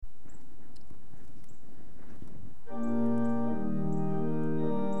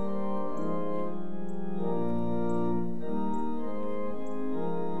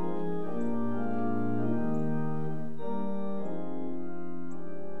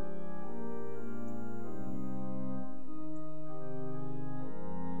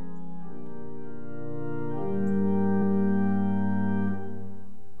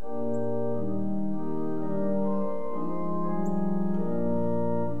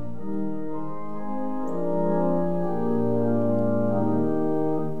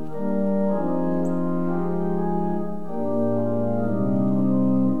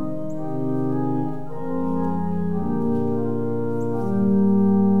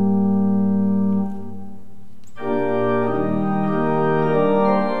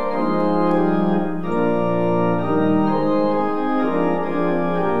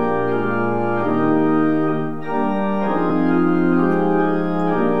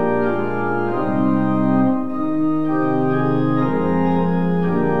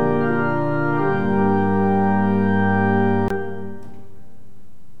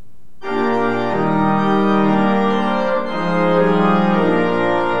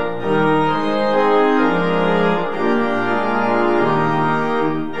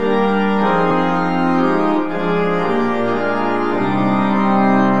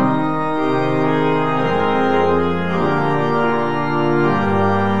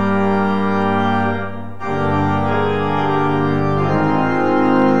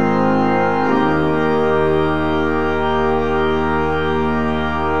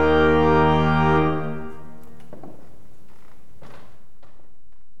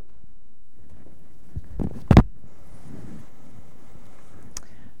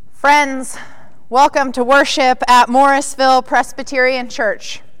Friends, welcome to worship at Morrisville Presbyterian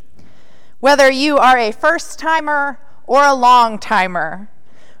Church. Whether you are a first-timer or a long-timer,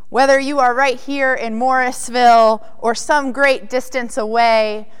 whether you are right here in Morrisville or some great distance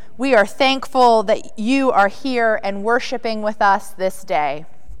away, we are thankful that you are here and worshiping with us this day.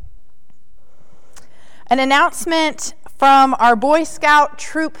 An announcement from our Boy Scout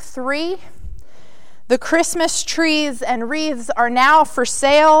Troop 3. The Christmas trees and wreaths are now for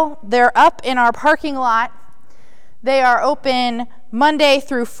sale. They're up in our parking lot. They are open Monday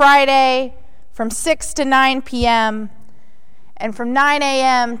through Friday from 6 to 9 p.m. and from 9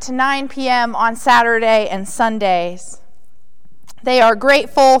 a.m. to 9 p.m. on Saturday and Sundays. They are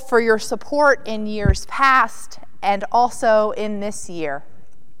grateful for your support in years past and also in this year.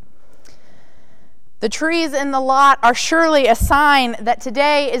 The trees in the lot are surely a sign that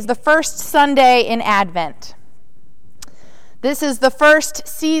today is the first Sunday in Advent. This is the first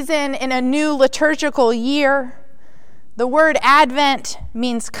season in a new liturgical year. The word Advent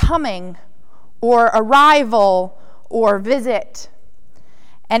means coming or arrival or visit.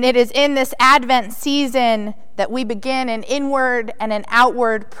 And it is in this Advent season that we begin an inward and an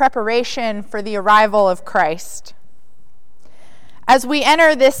outward preparation for the arrival of Christ. As we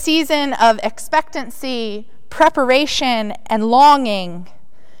enter this season of expectancy, preparation, and longing,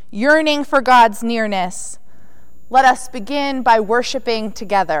 yearning for God's nearness, let us begin by worshiping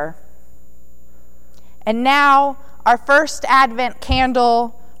together. And now, our first Advent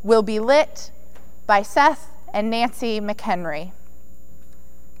candle will be lit by Seth and Nancy McHenry.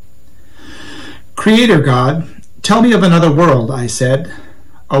 Creator God, tell me of another world, I said,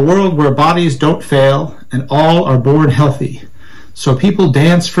 a world where bodies don't fail and all are born healthy, so people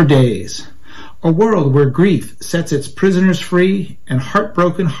dance for days, a world where grief sets its prisoners free and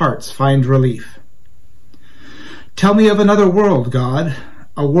heartbroken hearts find relief. Tell me of another world, God,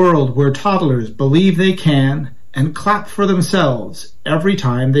 a world where toddlers believe they can and clap for themselves every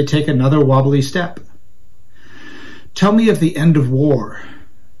time they take another wobbly step. Tell me of the end of war.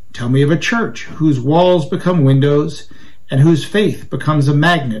 Tell me of a church whose walls become windows and whose faith becomes a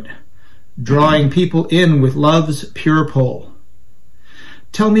magnet, drawing people in with love's pure pull.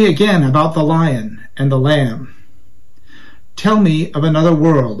 Tell me again about the lion and the lamb. Tell me of another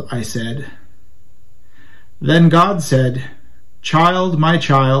world, I said. Then God said, Child, my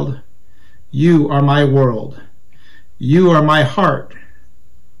child, you are my world. You are my heart,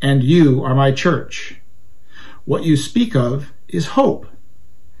 and you are my church. What you speak of is hope.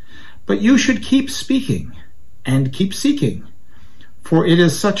 But you should keep speaking and keep seeking, for it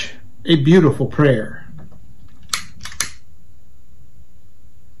is such a beautiful prayer.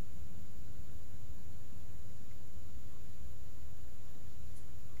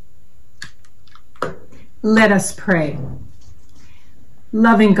 Let us pray.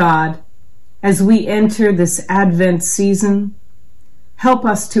 Loving God, as we enter this Advent season, help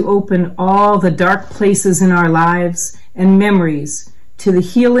us to open all the dark places in our lives and memories to the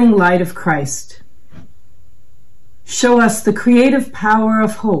healing light of Christ. Show us the creative power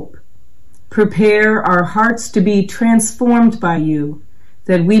of hope. Prepare our hearts to be transformed by you,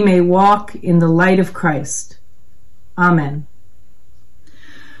 that we may walk in the light of Christ. Amen.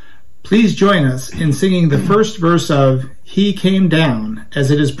 Please join us in singing the first verse of He Came Down, as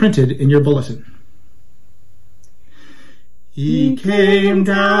it is printed in your bulletin. He came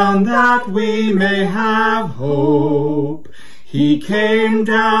down that we may have hope. He came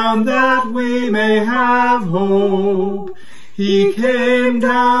down that we may have hope. He came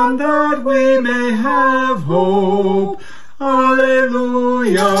down that we may have hope.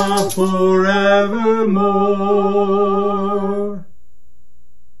 Alleluia, forevermore.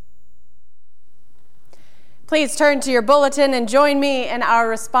 Please turn to your bulletin and join me in our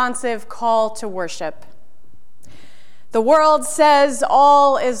responsive call to worship. The world says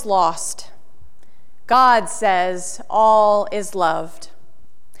all is lost. God says all is loved.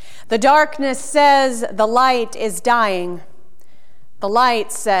 The darkness says the light is dying. The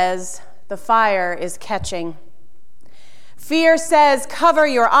light says the fire is catching. Fear says cover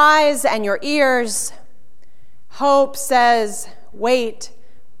your eyes and your ears. Hope says wait,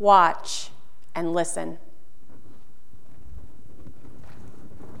 watch, and listen.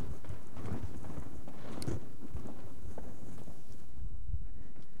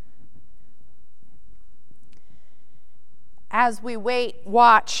 As we wait,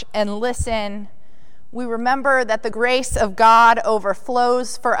 watch, and listen, we remember that the grace of God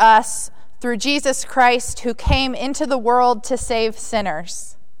overflows for us through Jesus Christ, who came into the world to save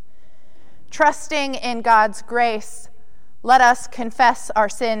sinners. Trusting in God's grace, let us confess our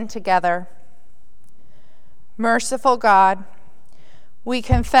sin together. Merciful God, We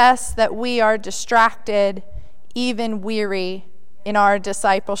confess that we are distracted, even weary, in our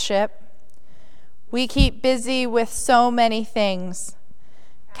discipleship. We keep busy with so many things,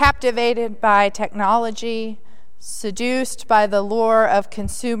 captivated by technology, seduced by the lure of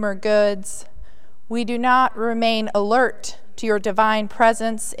consumer goods. We do not remain alert to your divine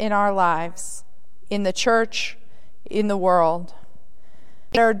presence in our lives, in the church, in the world.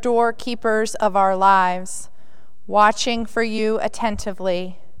 We are doorkeepers of our lives, watching for you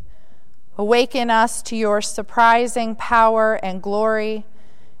attentively. Awaken us to your surprising power and glory,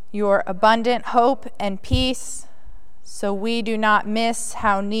 your abundant hope and peace, so we do not miss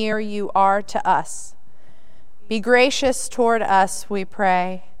how near you are to us. Be gracious toward us, we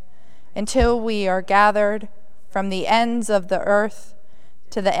pray, until we are gathered from the ends of the earth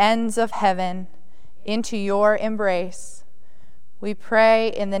to the ends of heaven into your embrace. We pray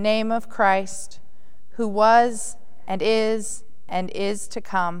in the name of Christ, who was and is to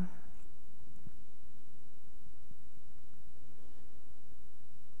come.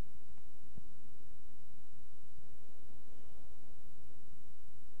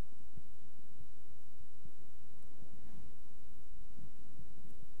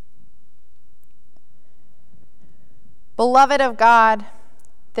 Beloved of God,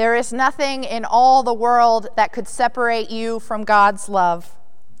 there is nothing in all the world that could separate you from God's love.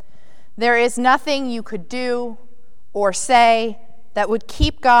 There is nothing you could do or say that would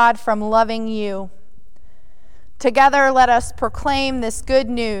keep God from loving you. Together, let us proclaim this good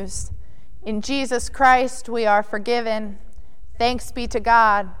news. In Jesus Christ, we are forgiven. Thanks be to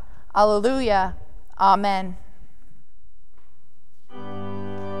God. Alleluia. Amen.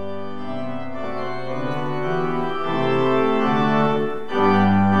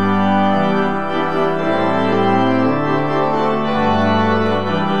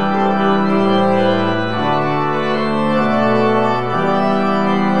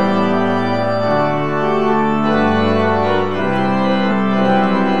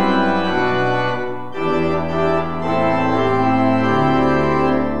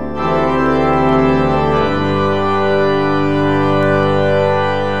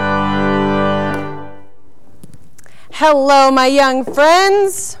 Hello, my young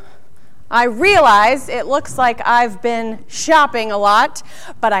friends. I realize it looks like I've been shopping a lot,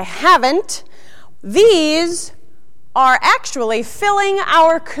 but I haven't. These are actually filling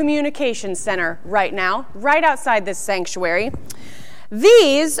our communication center right now, right outside this sanctuary.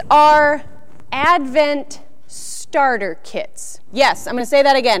 These are Advent starter kits. Yes, I'm going to say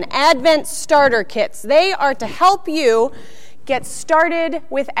that again. Advent starter kits. They are to help you get started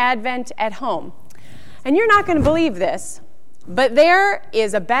with Advent at home. And you're not going to believe this, but there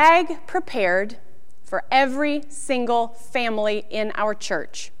is a bag prepared for every single family in our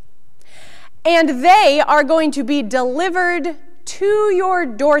church. And they are going to be delivered to your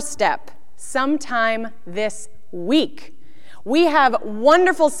doorstep sometime this week. We have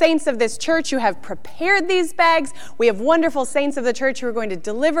wonderful saints of this church who have prepared these bags. We have wonderful saints of the church who are going to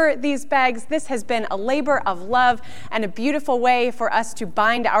deliver these bags. This has been a labor of love and a beautiful way for us to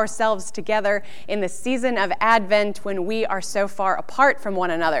bind ourselves together in the season of Advent when we are so far apart from one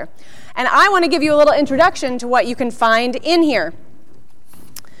another. And I want to give you a little introduction to what you can find in here.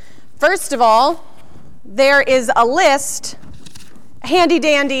 First of all, there is a list, a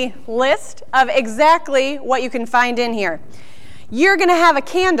handy-dandy list of exactly what you can find in here. You're going to have a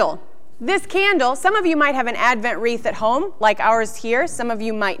candle. This candle, some of you might have an Advent wreath at home, like ours here. Some of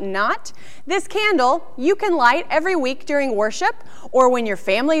you might not. This candle you can light every week during worship or when your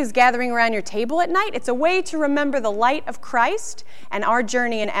family is gathering around your table at night. It's a way to remember the light of Christ and our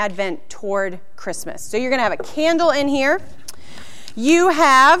journey in Advent toward Christmas. So you're going to have a candle in here. You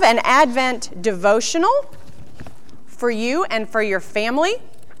have an Advent devotional for you and for your family.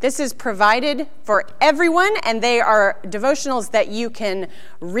 This is provided for everyone, and they are devotionals that you can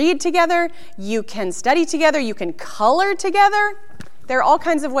read together, you can study together, you can color together. There are all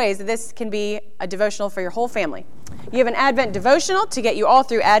kinds of ways that this can be a devotional for your whole family. You have an Advent devotional to get you all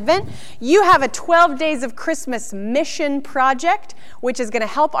through Advent. You have a 12 Days of Christmas mission project, which is going to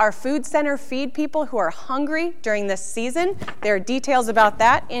help our food center feed people who are hungry during this season. There are details about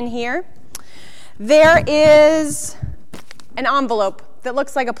that in here. There is an envelope that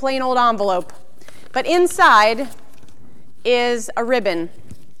looks like a plain old envelope, but inside is a ribbon,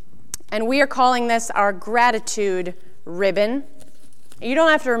 and we are calling this our gratitude ribbon. You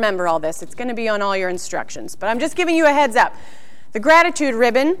don't have to remember all this. It's going to be on all your instructions, but I'm just giving you a heads up. The gratitude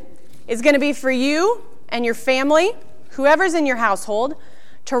ribbon is going to be for you and your family, whoever's in your household,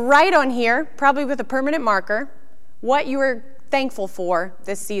 to write on here, probably with a permanent marker, what you are thankful for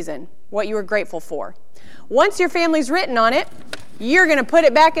this season, what you are grateful for. Once your family's written on it, you're going to put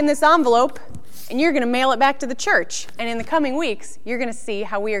it back in this envelope and you're going to mail it back to the church. And in the coming weeks, you're going to see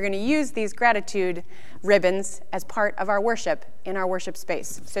how we are going to use these gratitude ribbons as part of our worship in our worship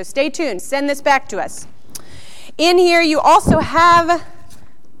space. So stay tuned. Send this back to us. In here, you also have,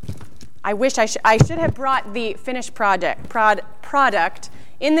 I should have brought the finished product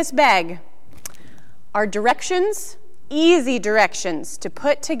in this bag. Are directions, easy directions to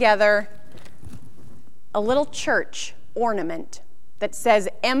put together a little church ornament that says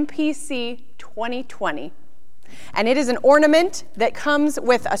MPC 2020. And it is an ornament that comes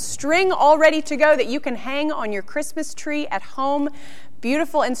with a string all ready to go that you can hang on your Christmas tree at home.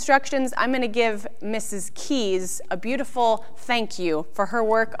 Beautiful instructions. I'm going to give Mrs. Keys a beautiful thank you for her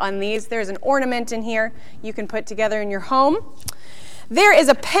work on these. There's an ornament in here you can put together in your home. There is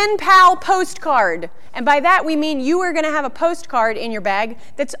a Pen Pal postcard. And by that we mean you are going to have a postcard in your bag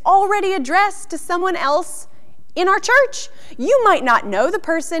that's already addressed to someone else in our church. You might not know the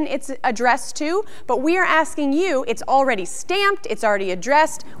person it's addressed to, but we are asking you, it's already stamped, it's already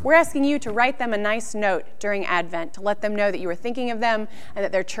addressed. We're asking you to write them a nice note during Advent to let them know that you are thinking of them and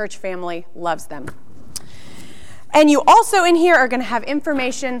that their church family loves them. And you also in here are going to have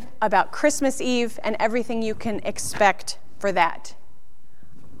information about Christmas Eve and everything you can expect for that.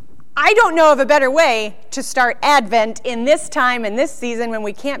 I don't know of a better way to start Advent in this time and this season when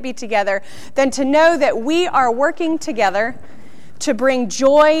we can't be together than to know that we are working together to bring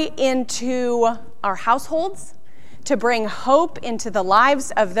joy into our households, to bring hope into the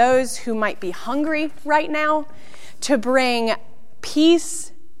lives of those who might be hungry right now, to bring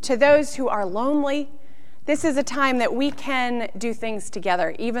peace to those who are lonely. This is a time that we can do things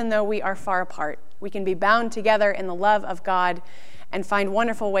together, even though we are far apart. We can be bound together in the love of God and find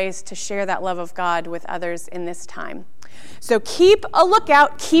wonderful ways to share that love of God with others in this time. So keep a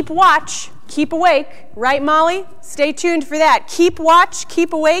lookout, keep watch, keep awake. Right, Molly? Stay tuned for that. Keep watch,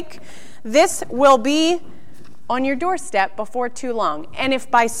 keep awake. This will be on your doorstep before too long. And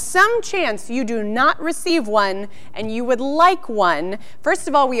if by some chance you do not receive one and you would like one, first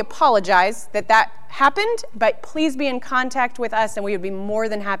of all, we apologize that happened, but please be in contact with us and we would be more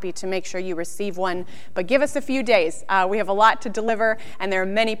than happy to make sure you receive one. But give us a few days. We have a lot to deliver and there are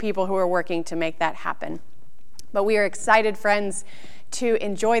many people who are working to make that happen. But we are excited, friends, to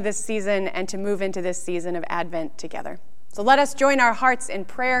enjoy this season and to move into this season of Advent together. So let us join our hearts in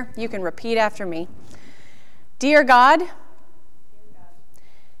prayer. You can repeat after me. Dear God,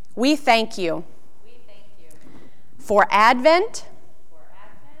 we thank you for Advent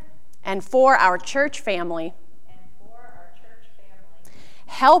and for our church family.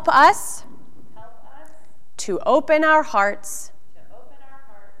 Help us to open our hearts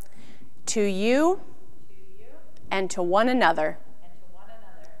to you and to one another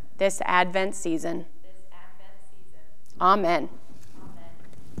this Advent season. Amen.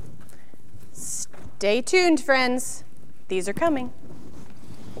 Stay tuned, friends. These are coming.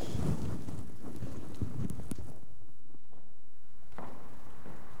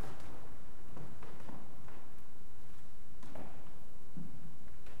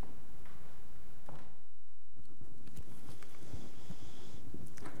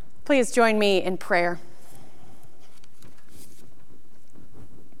 Please join me in prayer.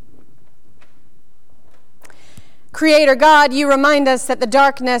 Creator God, you remind us that the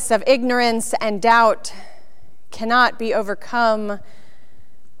darkness of ignorance and doubt cannot overcome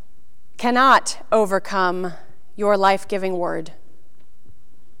your life-giving word.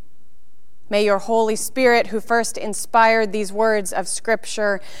 May your Holy Spirit, who first inspired these words of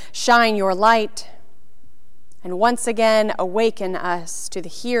Scripture, shine your light and once again awaken us to the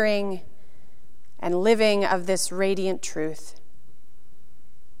hearing and living of this radiant truth.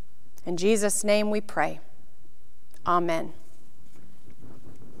 In Jesus' name we pray. Amen.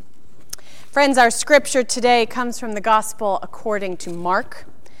 Friends, our scripture today comes from the Gospel according to Mark,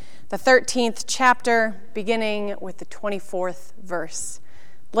 the 13th chapter, beginning with the 24th verse.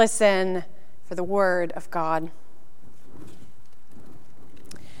 Listen for the word of God.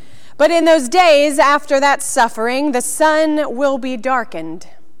 But in those days after that suffering, the sun will be darkened,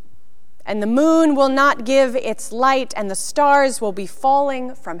 and the moon will not give its light, and the stars will be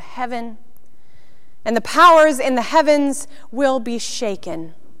falling from heaven, and the powers in the heavens will be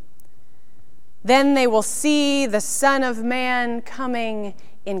shaken. Then they will see the Son of Man coming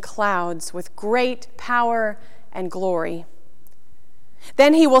in clouds with great power and glory.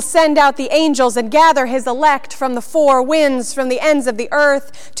 Then he will send out the angels and gather his elect from the four winds, from the ends of the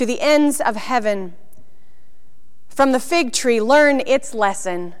earth to the ends of heaven. From the fig tree, learn its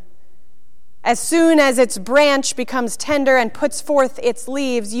lesson. As soon as its branch becomes tender and puts forth its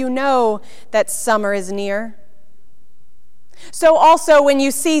leaves, you know that summer is near. So also when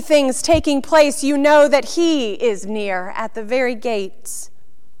you see things taking place, you know that he is near at the very gates.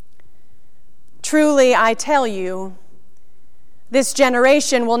 Truly, I tell you, this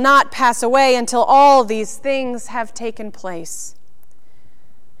generation will not pass away until all these things have taken place.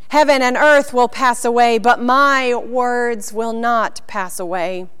 Heaven and earth will pass away, but my words will not pass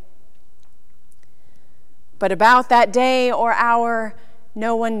away. But about that day or hour,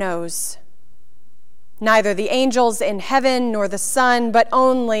 no one knows. Neither the angels in heaven nor the Son, but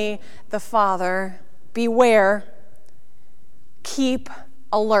only the Father. Beware. Keep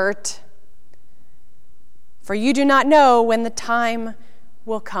alert. For you do not know when the time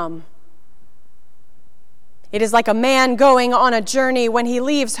will come. It is like a man going on a journey when he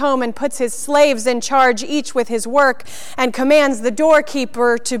leaves home and puts his slaves in charge, each with his work, and commands the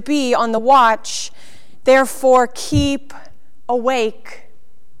doorkeeper to be on the watch. Therefore, keep awake.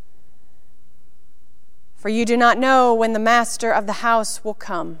 For you do not know when the master of the house will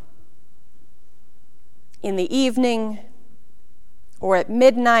come. In the evening, or at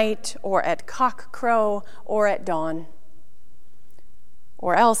midnight, or at cockcrow, or at dawn.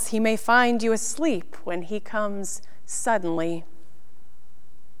 Or else he may find you asleep when he comes suddenly.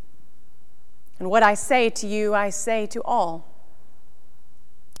 And what I say to you, I say to all.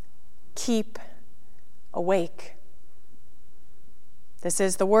 Keep awake. This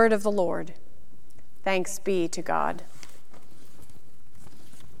is the word of the Lord. Thanks be to God.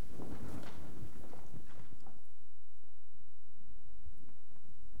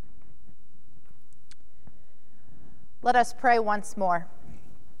 Let us pray once more.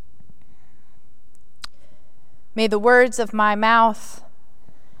 May the words of my mouth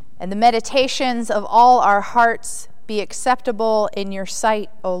and the meditations of all our hearts be acceptable in your sight,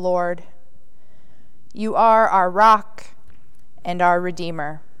 O Lord. You are our rock and our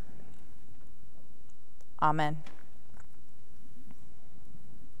Redeemer. Amen.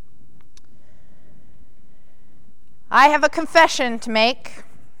 I have a confession to make.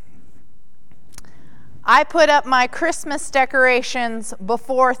 I put up my Christmas decorations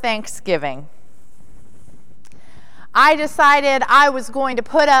before Thanksgiving. I decided I was going to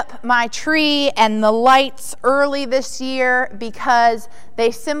put up my tree and the lights early this year because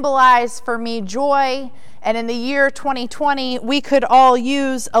they symbolize for me joy, and in the year 2020, we could all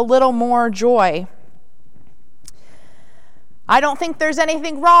use a little more joy. I don't think there's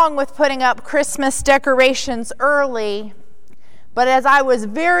anything wrong with putting up Christmas decorations early, but as I was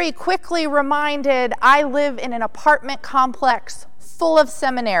very quickly reminded, I live in an apartment complex full of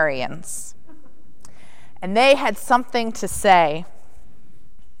seminarians, and they had something to say.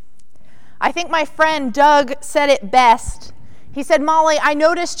 I think my friend Doug said it best. He said, "Molly, I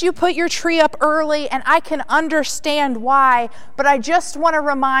noticed you put your tree up early, and I can understand why, but I just want to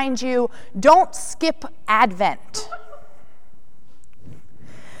remind you, don't skip Advent."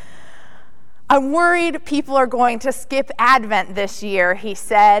 I'm worried people are going to skip Advent this year, he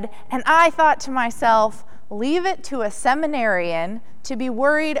said, and I thought to myself, leave it to a seminarian to be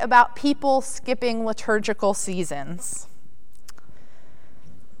worried about people skipping liturgical seasons.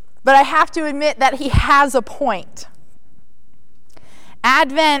 But I have to admit that he has a point.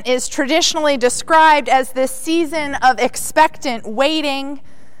 Advent is traditionally described as this season of expectant waiting.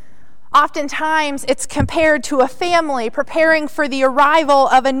 Oftentimes, it's compared to a family preparing for the arrival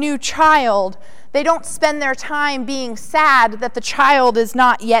of a new child. They don't spend their time being sad that the child is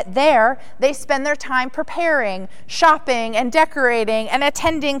not yet there. They spend their time preparing, shopping, and decorating, and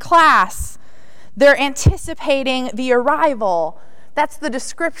attending class. They're anticipating the arrival. That's the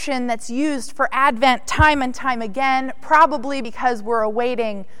description that's used for Advent time and time again, probably because we're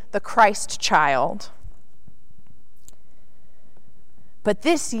awaiting the Christ child. But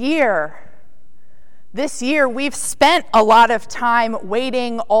this year we've spent a lot of time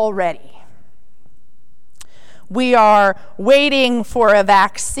waiting already. We are waiting for a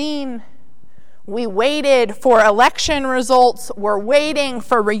vaccine. We waited for election results. We're waiting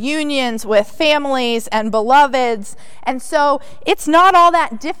for reunions with families and beloveds. And so it's not all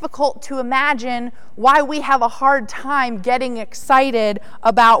that difficult to imagine why we have a hard time getting excited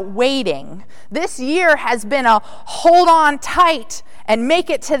about waiting. This year has been a hold on tight and make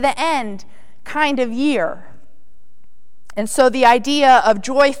it to the end kind of year. And so the idea of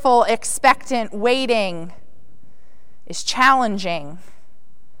joyful, expectant waiting is challenging.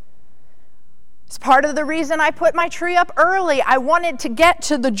 It's part of the reason I put my tree up early. I wanted to get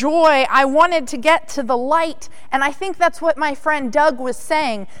to the joy. I wanted to get to the light. And I think that's what my friend Doug was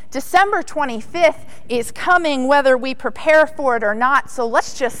saying. December 25th is coming whether we prepare for it or not, so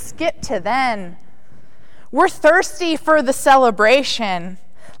let's just skip to then. We're thirsty for the celebration.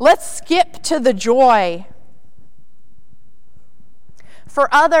 Let's skip to the joy. For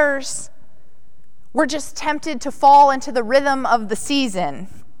others, we're just tempted to fall into the rhythm of the season.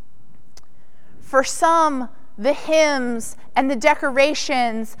 For some, the hymns and the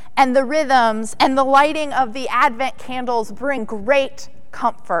decorations and the rhythms and the lighting of the Advent candles bring great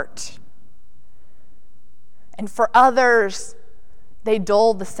comfort. And for others, they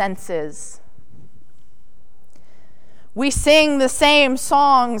dull the senses. We sing the same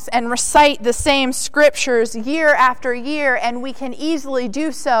songs and recite the same scriptures year after year, and we can easily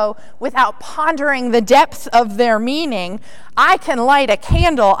do so without pondering the depth of their meaning. I can light a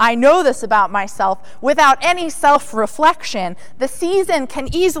candle, I know this about myself, without any self-reflection. The season can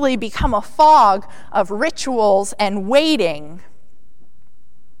easily become a fog of rituals and waiting.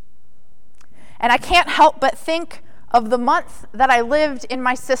 And I can't help but think of the month that I lived in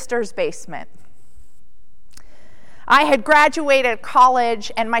my sister's basement. I had graduated college,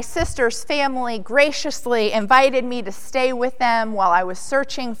 and my sister's family graciously invited me to stay with them while I was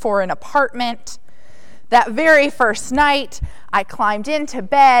searching for an apartment. That very first night, I climbed into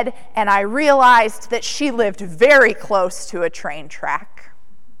bed, and I realized that she lived very close to a train track.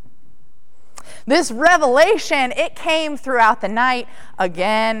 This revelation, it came throughout the night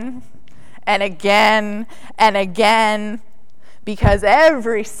again and again and again, because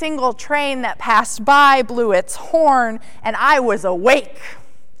every single train that passed by blew its horn, and I was awake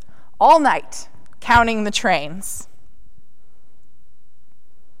all night counting the trains.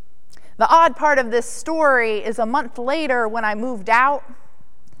 The odd part of this story is a month later, when I moved out,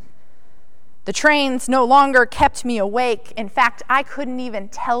 the trains no longer kept me awake. In fact, I couldn't even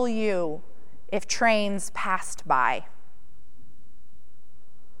tell you if trains passed by.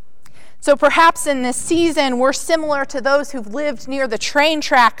 So perhaps in this season, we're similar to those who've lived near the train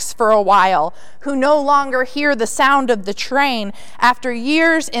tracks for a while, who no longer hear the sound of the train. After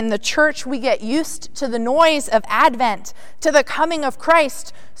years in the church, we get used to the noise of Advent, to the coming of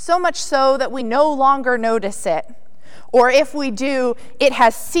Christ, so much so that we no longer notice it. Or if we do, it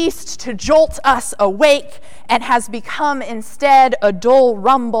has ceased to jolt us awake and has become instead a dull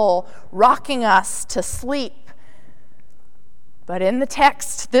rumble, rocking us to sleep. But in the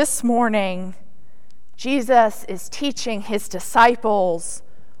text this morning, Jesus is teaching his disciples,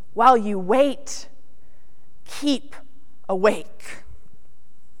 while you wait, keep awake.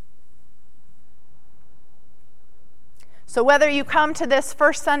 So whether you come to this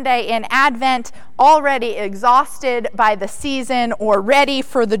first Sunday in Advent already exhausted by the season or ready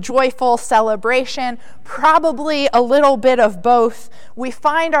for the joyful celebration, probably a little bit of both, we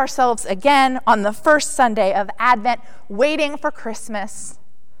find ourselves again on the first Sunday of Advent waiting for Christmas,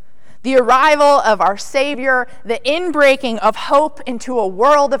 the arrival of our Savior, the inbreaking of hope into a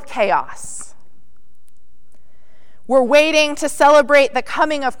world of chaos. We're waiting to celebrate the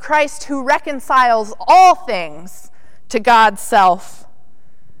coming of Christ, who reconciles all things to God's self.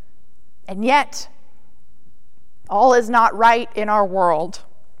 And yet, all is not right in our world.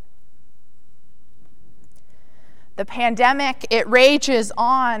 The pandemic, it rages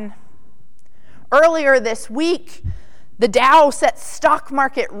on. Earlier this week, the Dow set stock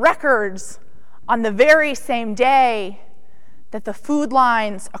market records on the very same day that the food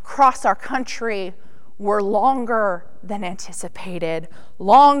lines across our country were longer than anticipated,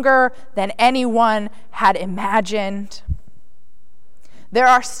 longer than anyone had imagined. There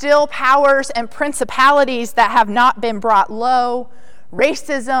are still powers and principalities that have not been brought low.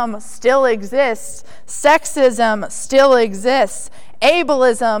 Racism still exists. Sexism still exists.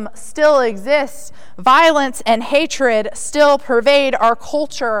 Ableism still exists. Violence and hatred still pervade our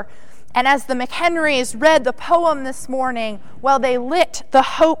culture. And as the McHenrys read the poem this morning, while they lit the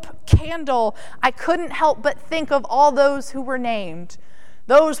hope candle, I couldn't help but think of all those who were named.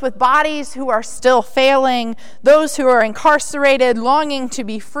 Those with bodies who are still failing, those who are incarcerated, longing to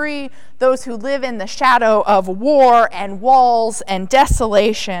be free, those who live in the shadow of war and walls and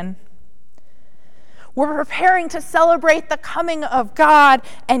desolation. We're preparing to celebrate the coming of God,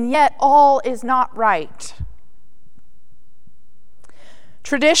 and yet all is not right.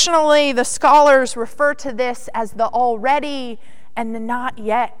 Traditionally, the scholars refer to this as the already and the not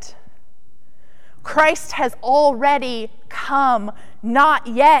yet. Christ has already come, not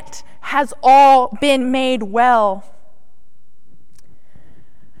yet has all been made well.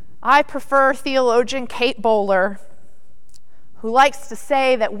 I prefer theologian Kate Bowler, who likes to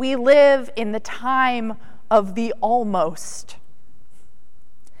say that we live in the time of the almost.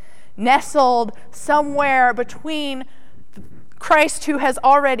 Nestled somewhere between Christ who has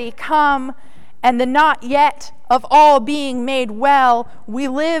already come and the not yet of all being made well, we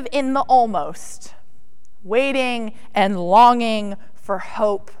live in the almost, waiting and longing for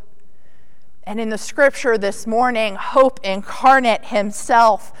hope. And in the scripture this morning, Hope Incarnate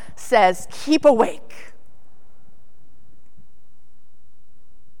himself says, keep awake.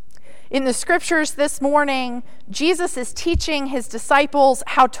 In the scriptures this morning, Jesus is teaching his disciples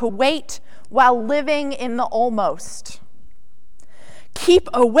how to wait while living in the almost. Keep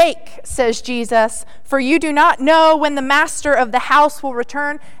awake, says Jesus, for you do not know when the master of the house will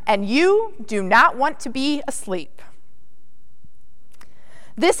return, and you do not want to be asleep.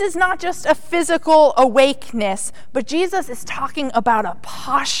 This is not just a physical awakeness, but Jesus is talking about a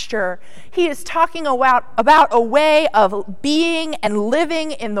posture. He is talking about a way of being and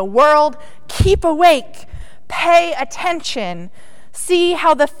living in the world. Keep awake. Pay attention. See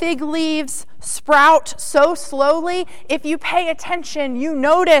how the fig leaves sprout so slowly? If you pay attention, you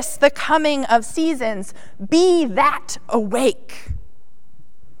notice the coming of seasons. Be that awake.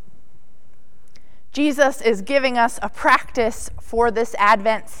 Jesus is giving us a practice for this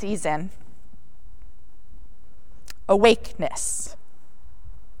Advent season. Awakeness.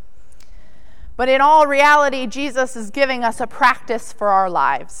 But in all reality, Jesus is giving us a practice for our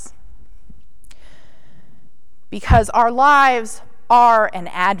lives. Because our lives are an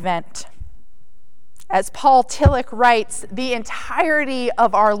Advent. As Paul Tillich writes, the entirety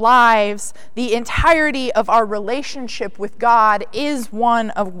of our lives, the entirety of our relationship with God is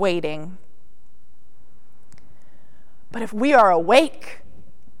one of waiting. But if we are awake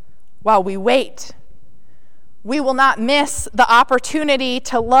while we wait, we will not miss the opportunity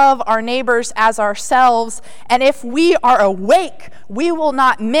to love our neighbors as ourselves. And if we are awake, we will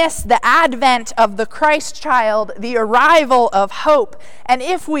not miss the advent of the Christ child, the arrival of hope. And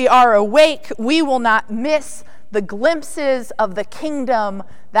if we are awake, we will not miss the glimpses of the kingdom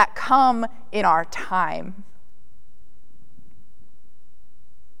that come in our time.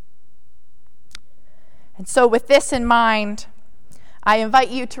 And so with this in mind, I invite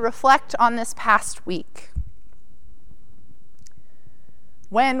you to reflect on this past week.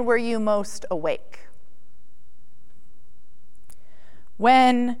 When were you most awake?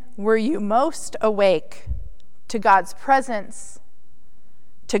 When were you most awake to God's presence,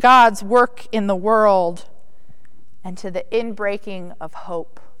 to God's work in the world, and to the inbreaking of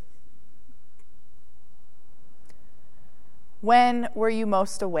hope? When were you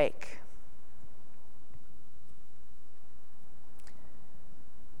most awake?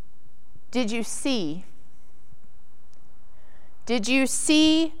 Did you see? Did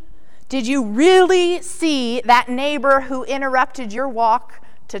you really see that neighbor who interrupted your walk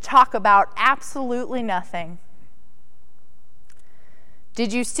to talk about absolutely nothing?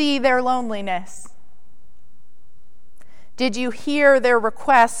 Did you see their loneliness? Did you hear their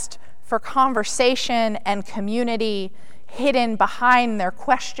request for conversation and community hidden behind their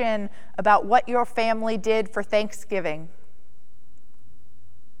question about what your family did for Thanksgiving?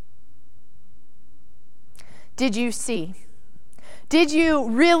 Did you see? Did you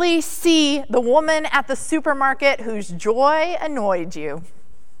really see the woman at the supermarket whose joy annoyed you?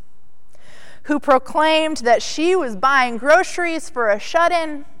 Who proclaimed that she was buying groceries for a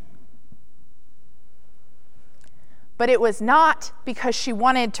shut-in, but it was not because she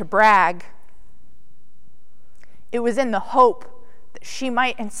wanted to brag. It was in the hope that she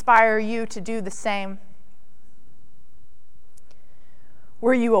might inspire you to do the same.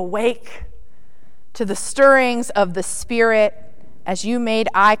 Were you awake to the stirrings of the Spirit as you made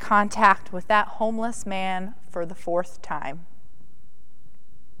eye contact with that homeless man for the 4th time?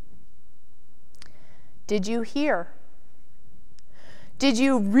 Did you hear? Did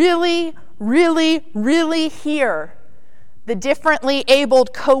you really, really, really hear the differently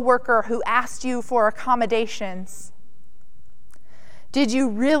abled coworker who asked you for accommodations? Did you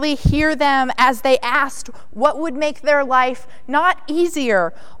really hear them as they asked what would make their life not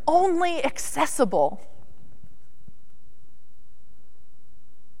easier, only accessible?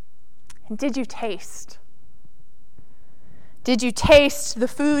 And did you taste? Did you taste the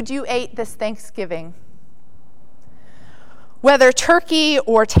food you ate this Thanksgiving? Whether turkey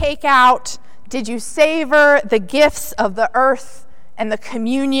or takeout, did you savor the gifts of the earth and the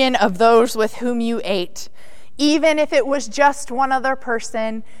communion of those with whom you ate? Even if it was just one other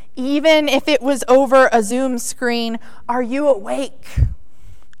person, even if it was over a Zoom screen, are you awake?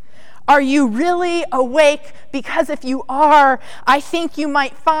 Are you really awake? Because if you are, I think you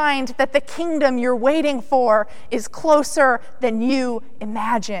might find that the kingdom you're waiting for is closer than you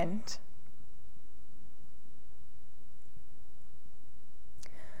imagined.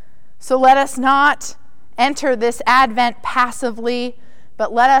 So let us not enter this Advent passively,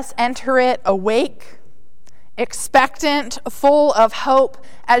 but let us enter it awake, expectant, full of hope,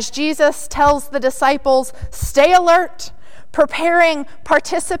 as Jesus tells the disciples, stay alert, preparing,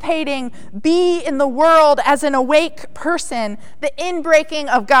 participating, be in the world as an awake person. The inbreaking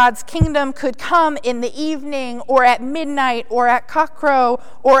of God's kingdom could come in the evening or at midnight or at cockcrow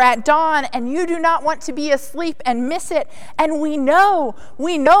or at dawn, and you do not want to be asleep and miss it. And we know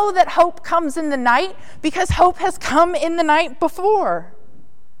that hope comes in the night because hope has come in the night before.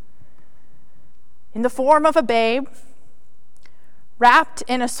 In the form of a babe, wrapped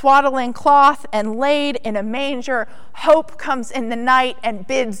in a swaddling cloth and laid in a manger, hope comes in the night and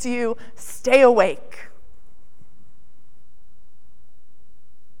bids you stay awake.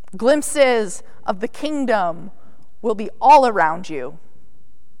 Glimpses of the kingdom will be all around you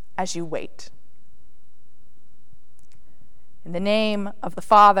as you wait. In the name of the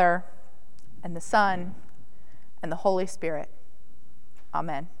Father, and the Son, and the Holy Spirit.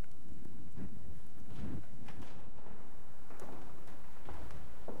 Amen.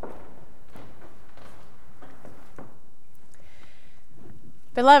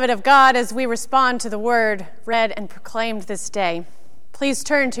 Beloved of God, as we respond to the word read and proclaimed this day, please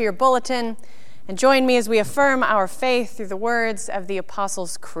turn to your bulletin and join me as we affirm our faith through the words of the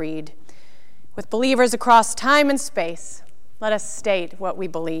Apostles' Creed. With believers across time and space, let us state what we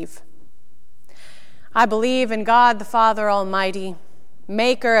believe. I believe in God the Father Almighty,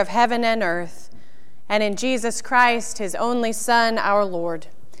 maker of heaven and earth, and in Jesus Christ, his only Son, our Lord,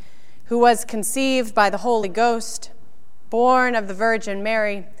 who was conceived by the Holy Ghost, born of the Virgin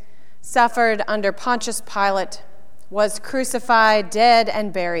Mary, suffered under Pontius Pilate, was crucified, dead,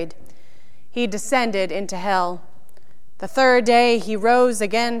 and buried. He descended into hell. The third day he rose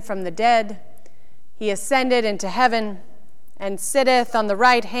again from the dead. He ascended into heaven and sitteth on the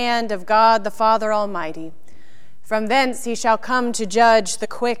right hand of God the Father Almighty. From thence he shall come to judge the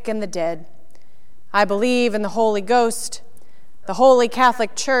quick and the dead. I believe in the Holy Ghost, the Holy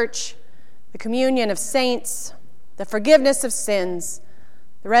Catholic Church, the communion of saints, the forgiveness of sins,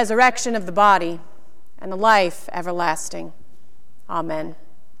 the resurrection of the body, and the life everlasting. Amen.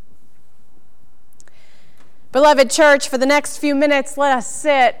 Beloved church, for the next few minutes, let us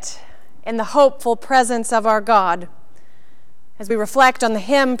sit in the hopeful presence of our God as we reflect on the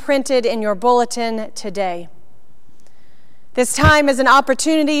hymn printed in your bulletin today. This time is an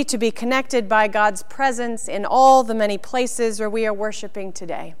opportunity to be connected by God's presence in all the many places where we are worshiping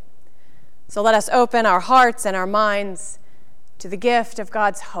today. So let us open our hearts and our minds to the gift of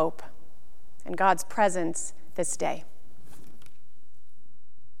God's hope and God's presence this day.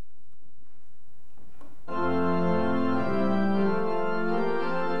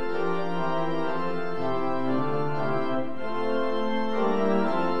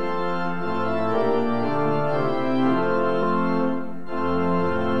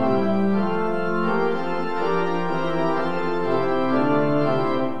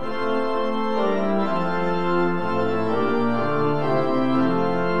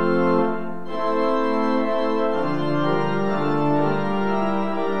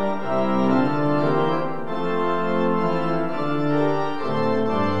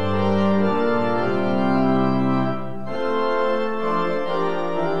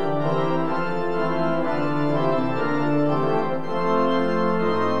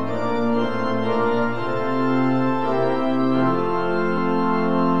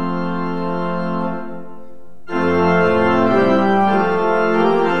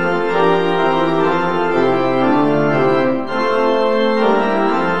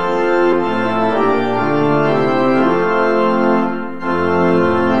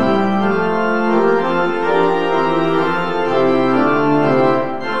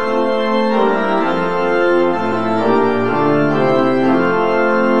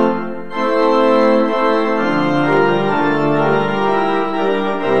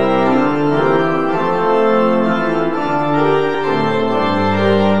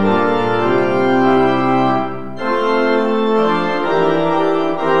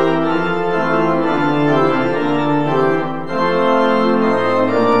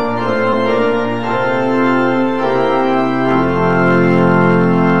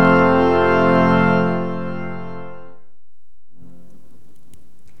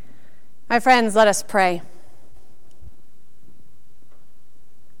 My friends, let us pray.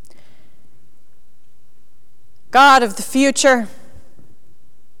 God of the future,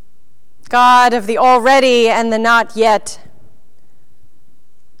 God of the already and the not yet,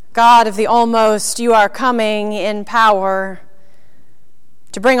 God of the almost, you are coming in power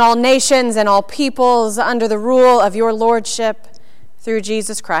to bring all nations and all peoples under the rule of your lordship through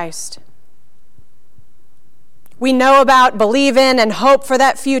Jesus Christ. We know about, believe in, and hope for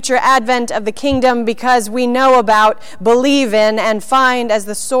that future advent of the kingdom because we know about, believe in, and find as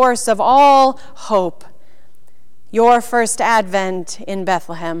the source of all hope your first advent in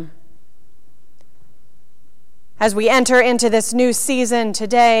Bethlehem. As we enter into this new season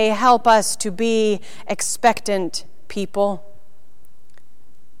today, help us to be expectant people.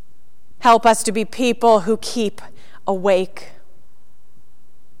 Help us to be people who keep awake.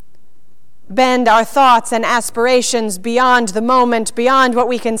 Bend our thoughts and aspirations beyond the moment, beyond what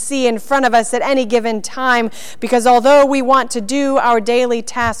we can see in front of us at any given time, because although we want to do our daily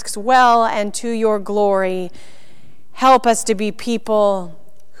tasks well and to your glory, help us to be people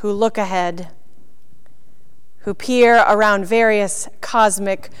who look ahead, who peer around various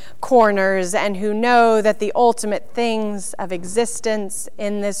cosmic corners, and who know that the ultimate things of existence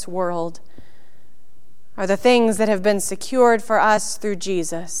in this world are the things that have been secured for us through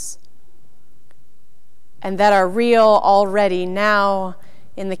Jesus, and that are real already now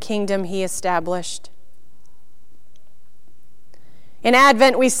in the kingdom he established. In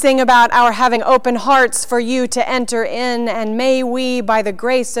Advent, we sing about our having open hearts for you to enter in, and may we, by the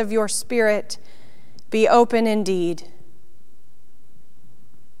grace of your Spirit, be open indeed.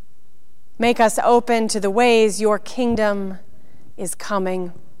 Make us open to the ways your kingdom is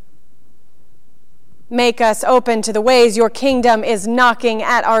coming. Make us open to the ways your kingdom is knocking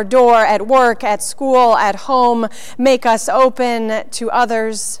at our door, at work, at school, at home. Make us open to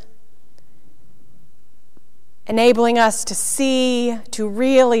others, enabling us to see, to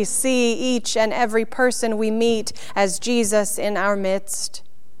really see each and every person we meet as Jesus in our midst.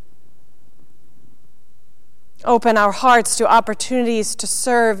 Open our hearts to opportunities to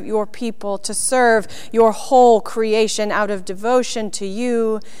serve your people, to serve your whole creation out of devotion to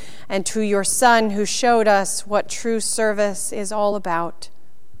you and to your Son who showed us what true service is all about.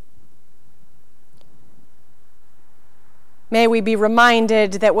 May we be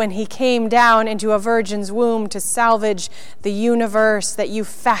reminded that when he came down into a virgin's womb to salvage the universe that you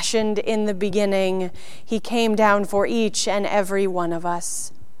fashioned in the beginning, he came down for each and every one of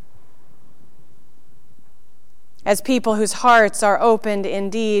us. As people whose hearts are opened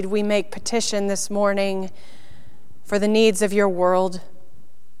indeed, we make petition this morning for the needs of your world.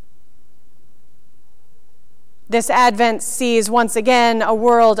 This Advent sees once again a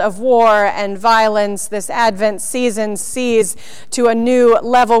world of war and violence. This Advent season sees to a new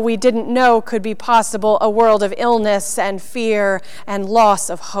level we didn't know could be possible, a world of illness and fear and loss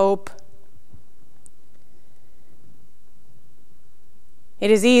of hope. It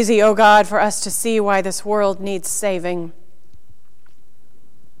is easy, O God, for us to see why this world needs saving.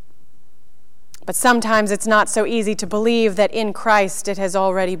 But sometimes it's not so easy to believe that in Christ it has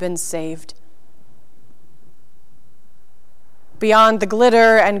already been saved. Beyond the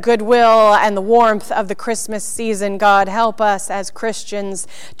glitter and goodwill and the warmth of the Christmas season, God, help us as Christians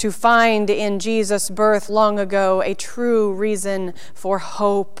to find in Jesus' birth long ago a true reason for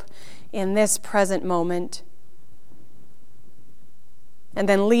hope in this present moment. And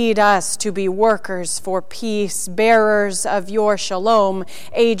then lead us to be workers for peace, bearers of your shalom,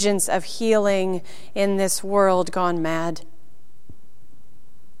 agents of healing in this world gone mad.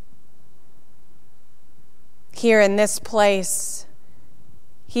 Here in this place,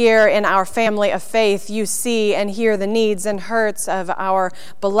 here in our family of faith, you see and hear the needs and hurts of our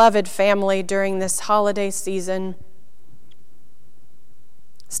beloved family during this holiday season.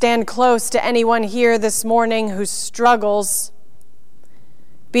 Stand close to anyone here this morning who struggles.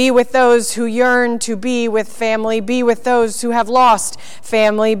 Be with those who yearn to be with family. Be with those who have lost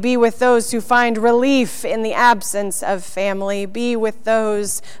family. Be with those who find relief in the absence of family. Be with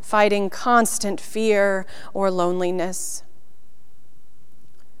those fighting constant fear or loneliness.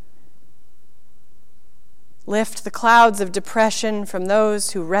 Lift the clouds of depression from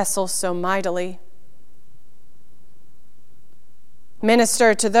those who wrestle so mightily.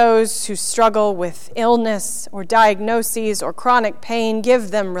 Minister to those who struggle with illness or diagnoses or chronic pain.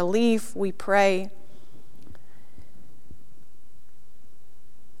 Give them relief, we pray.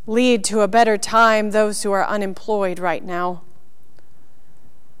 Lead to a better time those who are unemployed right now,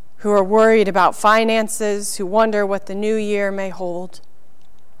 who are worried about finances, who wonder what the new year may hold.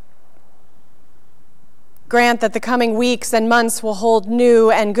 Grant that the coming weeks and months will hold new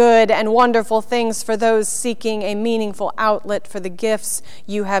and good and wonderful things for those seeking a meaningful outlet for the gifts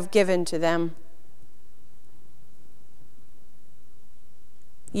you have given to them.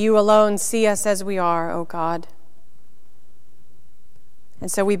 You alone see us as we are, O God.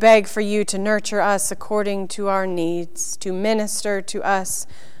 And so we beg for you to nurture us according to our needs, to minister to us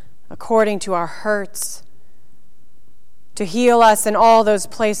according to our hurts, to heal us in all those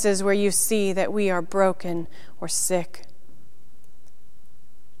places where you see that we are broken or sick.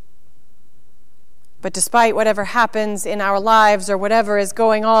 But despite whatever happens in our lives or whatever is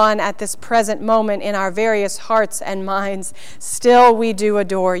going on at this present moment in our various hearts and minds, still we do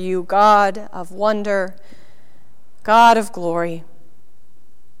adore you, God of wonder, God of glory.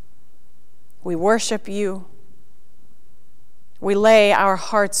 We worship you. We lay our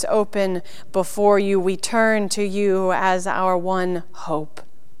hearts open before you. We turn to you as our one hope.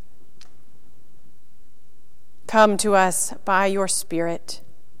 Come to us by your Spirit.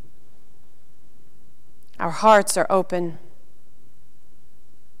 Our hearts are open.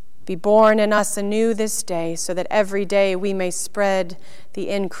 Be born in us anew this day, so that every day we may spread the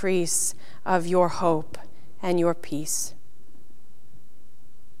increase of your hope and your peace.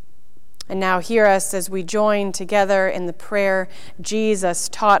 And now hear us as we join together in the prayer Jesus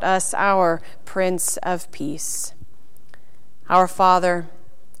taught us, our Prince of Peace. Our Father,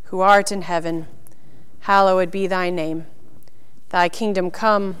 who art in heaven, hallowed be thy name. Thy kingdom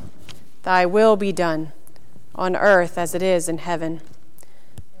come, thy will be done, on earth as it is in heaven.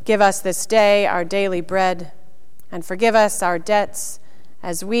 Give us this day our daily bread, and forgive us our debts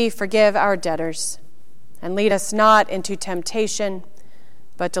as we forgive our debtors. And lead us not into temptation,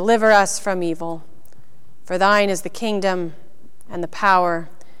 but deliver us from evil. For thine is the kingdom, and the power,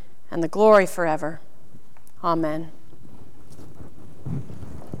 and the glory forever. Amen.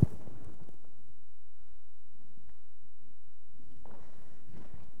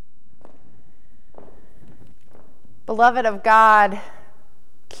 Beloved of God,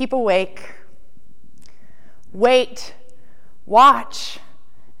 keep awake. Wait, watch,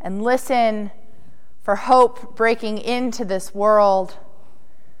 and listen for hope breaking into this world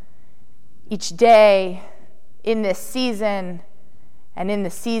each day, in this season, and in the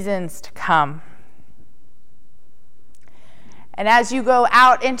seasons to come. And as you go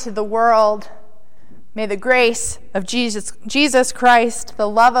out into the world, may the grace of Jesus Christ, the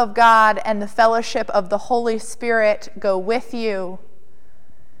love of God, and the fellowship of the Holy Spirit go with you.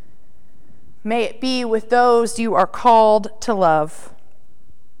 May it be with those you are called to love,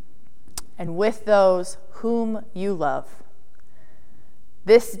 and with those whom you love,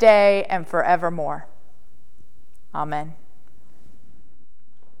 this day and forevermore. Amen.